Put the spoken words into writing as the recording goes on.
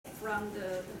from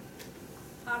the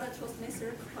other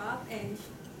Toastmaster club, and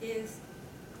he's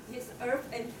Earth,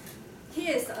 and he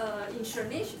is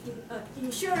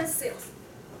insurance sales.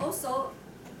 Also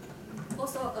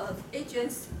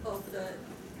agents of the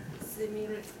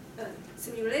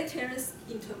simulators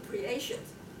interpretation.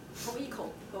 同意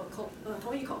口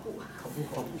部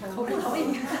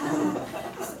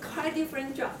It's quite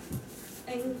different job,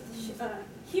 and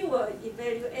he will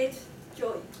evaluate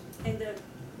Joy, and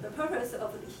the purpose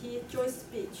of Joy's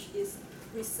speech is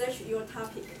research your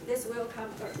topic. Let's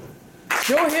welcome her.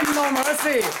 Show him no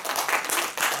mercy.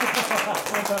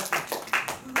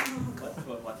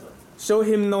 What? Show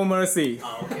him no mercy.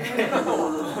 Oh, okay.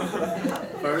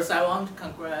 First, I want to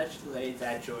congratulate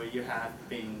that Joy, you have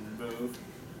been moved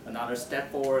another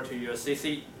step forward to your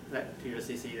CC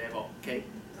level. Okay,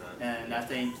 and I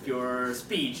think your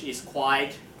speech is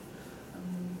quite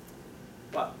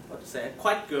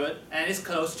quite good, and it's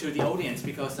close to the audience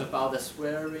because about the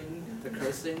swearing, the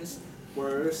cursings,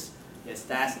 words. Yes,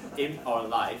 that's in our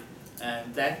life,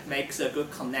 and that makes a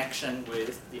good connection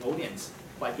with the audience.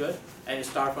 Quite good, and you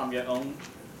start from your own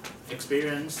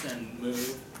experience and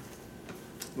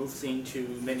moves into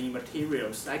many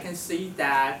materials. I can see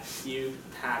that you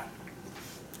have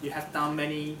done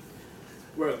many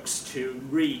works to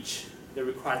reach the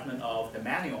requirement of the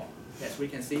manual. Yes, we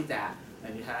can see that,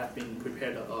 and you have been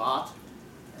prepared a lot,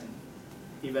 and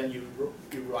even you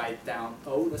write down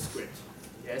all the script.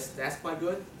 Yes, that's quite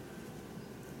good.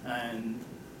 And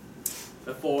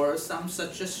for some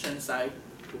suggestions I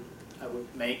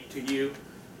would make to you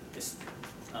is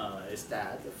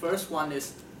that the first one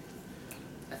is,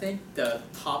 I think the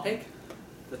topic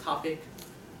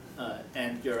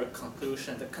and your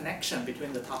conclusion, the connection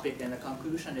between the topic and the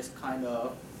conclusion is kind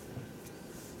of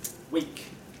weak.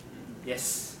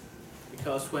 Yes,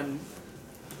 because when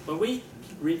we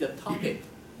read the topic,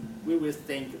 we will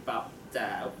think about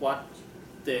what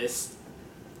this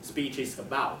speech is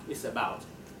about.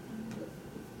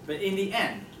 But in the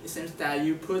end, it seems that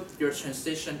you put your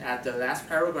transition at the last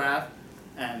paragraph,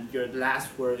 and your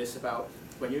last word is about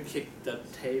when you kick the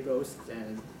tables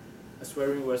and a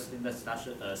swearing words in the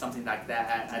something like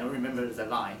that. I don't remember the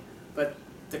line. But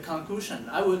the conclusion,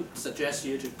 I would suggest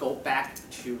you to go back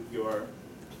to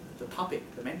the topic,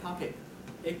 the main topic.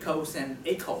 Echoes and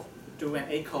echo. Do an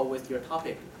echo with your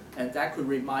topic, and that could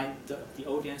remind the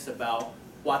audience about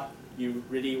what you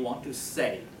really want to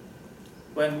say.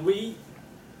 When we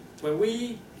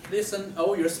listen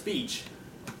all your speech,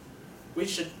 we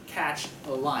should catch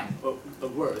a line or a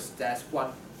verse. That's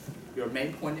what your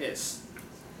main point is.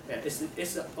 Yeah,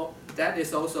 that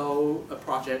is also a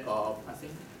project of, I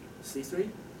think, C3.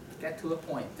 Get to a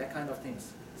point, that kind of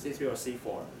things. C3 or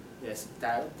C4. Yes,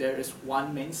 that there is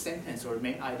one main sentence or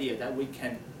main idea that we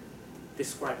can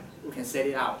describe. We can set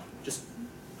it out just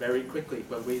very quickly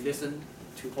when we listen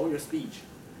to all your speech.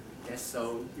 Yes,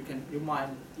 so you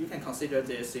can consider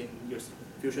this in your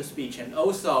future speech. And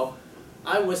also,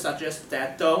 I would suggest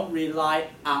that don't rely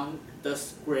on the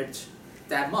script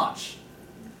that much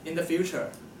in the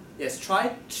future. Yes,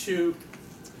 try to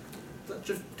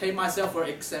take myself for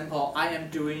example. I am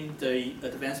doing the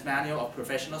advanced manual of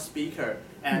professional speaker,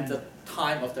 and the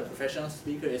time of the professional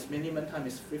speaker is minimum time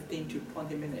is 15 to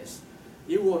 20 minutes.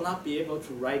 You will not be able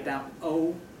to write down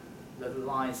all the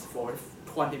lines for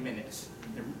 20 minutes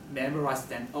and memorize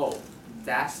them all.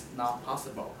 That's not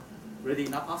possible. Really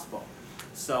not possible.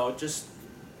 So just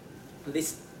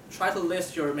try to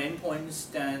list your main points,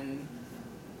 then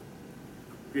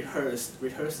rehearse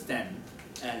them,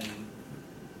 and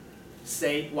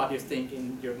say what you think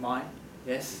in your mind.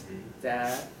 Yes,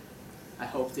 that I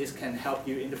hope this can help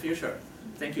you in the future.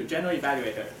 Thank you, General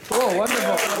Evaluator. Oh,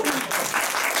 wonderful.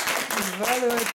 Evaluate.